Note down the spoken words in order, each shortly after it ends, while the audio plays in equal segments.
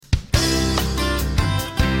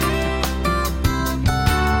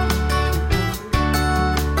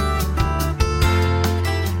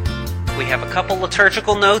have a couple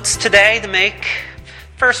liturgical notes today to make.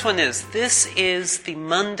 First one is, this is the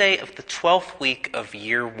Monday of the 12th week of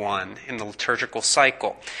year 1 in the liturgical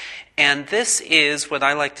cycle. And this is what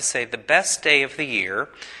I like to say the best day of the year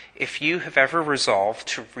if you have ever resolved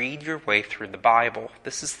to read your way through the Bible.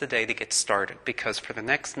 This is the day to get started, because for the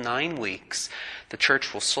next 9 weeks, the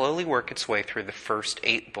Church will slowly work its way through the first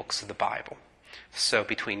 8 books of the Bible. So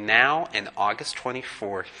between now and August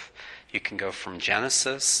 24th, you can go from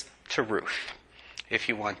Genesis to Ruth, if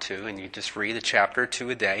you want to, and you just read a chapter or 2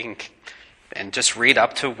 a day and just read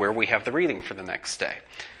up to where we have the reading for the next day.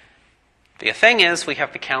 The thing is, we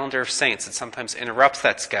have the calendar of saints that sometimes interrupts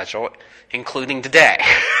that schedule, including today.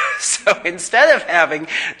 So instead of having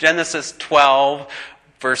Genesis 12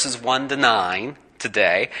 verses 1 to 9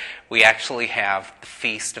 today, we actually have the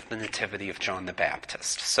feast of the Nativity of John the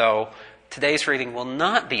Baptist. So today's reading will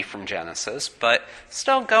not be from Genesis, but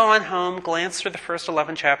still go on home, glance through the first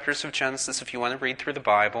 11 chapters of Genesis if you want to read through the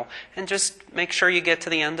Bible, and just make sure you get to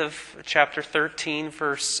the end of chapter 13,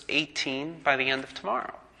 verse 18 by the end of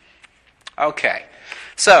tomorrow. Okay,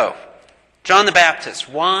 so John the Baptist.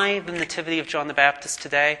 Why the Nativity of John the Baptist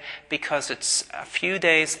today? Because it's a few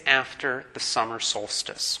days after the summer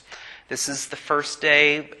solstice. This is the first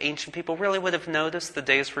day ancient people really would have noticed the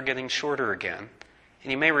days were getting shorter again.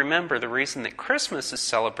 And you may remember the reason that Christmas is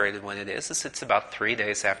celebrated when it is it's about 3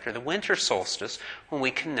 days after the winter solstice, when we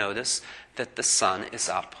can notice that the sun is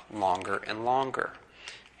up longer and longer.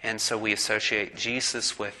 And so we associate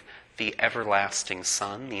Jesus with the everlasting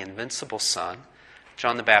Son, the invincible Son.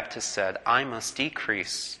 John the Baptist said, "I must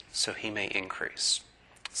decrease so he may increase."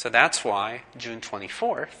 So that's why June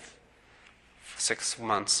 24th, 6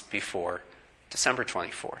 months before December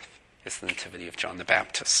 24th, is the Nativity of John the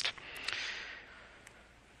Baptist.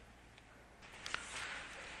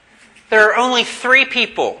 There are only 3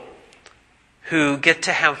 people who get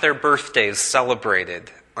to have their birthdays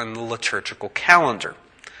celebrated on the liturgical calendar.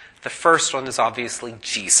 The first one is obviously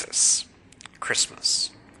Jesus,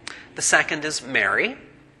 Christmas. The second is Mary,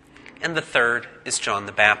 and the third is John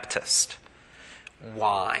the Baptist.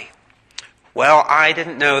 Why? Well, I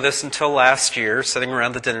didn't know this until last year, sitting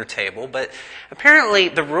around the dinner table, but apparently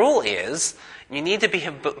the rule is you need to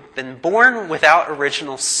have been born without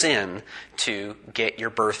original sin to get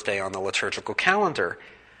your birthday on the liturgical calendar.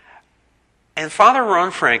 And Father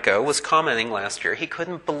Ron Franco was commenting last year, he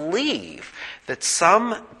couldn't believe that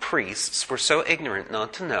some priests were so ignorant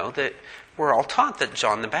not to know that we're all taught that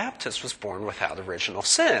John the Baptist was born without original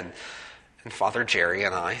sin. And Father Jerry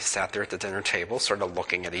and I sat there at the dinner table sort of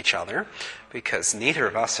looking at each other because neither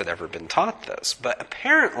of us had ever been taught this. But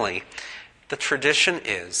apparently the tradition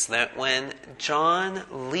is that when John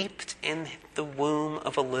leaped in the womb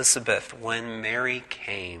of Elizabeth when Mary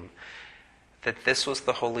came, that this was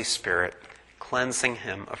the Holy Spirit cleansing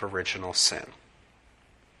him of original sin.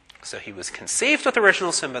 So he was conceived with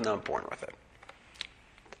original sin but not born with it.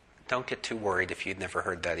 Don't get too worried if you'd never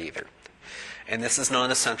heard that either. And this is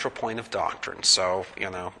not a central point of doctrine, so,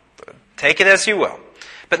 take it as you will.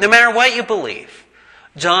 But no matter what you believe,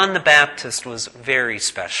 John the Baptist was very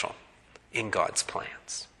special in God's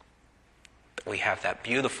plans. We have that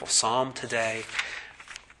beautiful psalm today.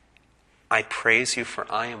 I praise you, for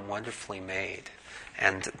I am wonderfully made.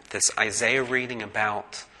 And this Isaiah reading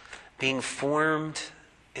about being formed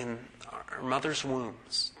in our mother's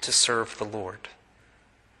wombs to serve the Lord.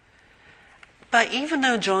 But even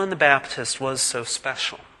though John the Baptist was so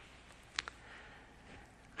special,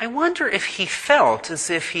 I wonder if he felt as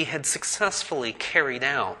if he had successfully carried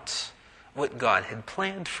out what God had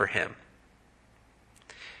planned for him.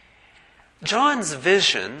 John's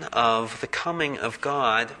vision of the coming of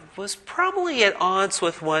God was probably at odds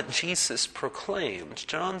with what Jesus proclaimed.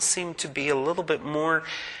 John seemed to be a little bit more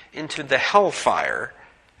into the hellfire.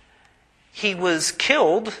 He was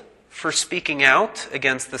killed for speaking out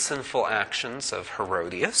against the sinful actions of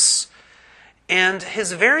Herodias, and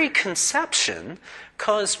his very conception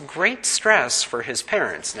caused great stress for his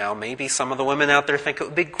parents. Now, maybe some of the women out there think it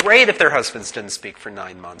would be great if their husbands didn't speak for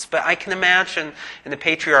 9 months, but I can imagine in a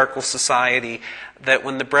patriarchal society that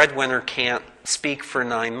when the breadwinner can't speak for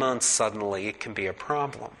 9 months, suddenly it can be a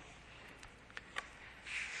problem.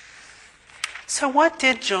 So what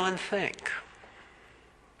did John think?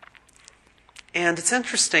 And it's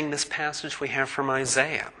interesting, this passage we have from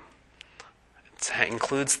Isaiah. It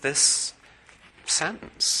includes this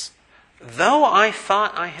sentence. Though I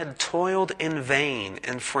thought I had toiled in vain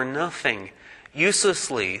and for nothing,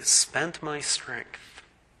 uselessly spent my strength.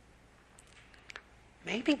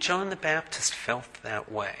 Maybe John the Baptist felt that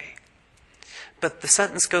way. But the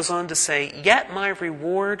sentence goes on to say, yet my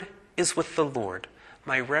reward is with the Lord.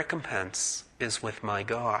 My recompense is with my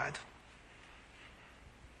God.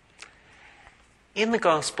 In the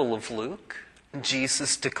Gospel of Luke,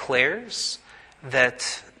 Jesus declares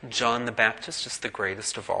that John the Baptist is the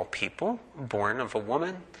greatest of all people, born of a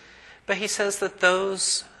woman, but he says that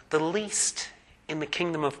those, the least in the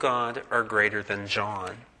kingdom of God, are greater than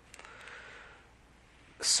John.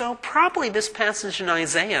 So probably this passage in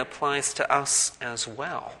Isaiah applies to us as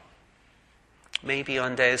well. Maybe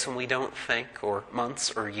on days when we don't think, or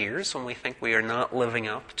months or years, when we think we are not living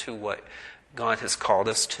up to what God has called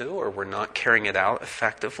us to, or we're not carrying it out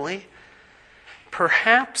effectively,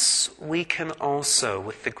 perhaps we can also,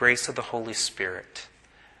 with the grace of the Holy Spirit,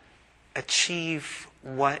 achieve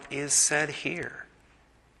what is said here.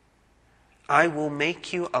 I will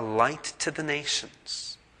make you a light to the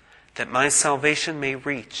nations, that my salvation may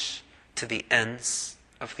reach to the ends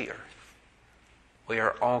of the earth. We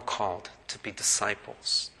are all called to be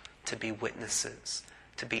disciples, to be witnesses,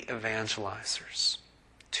 to be evangelizers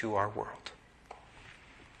to our world.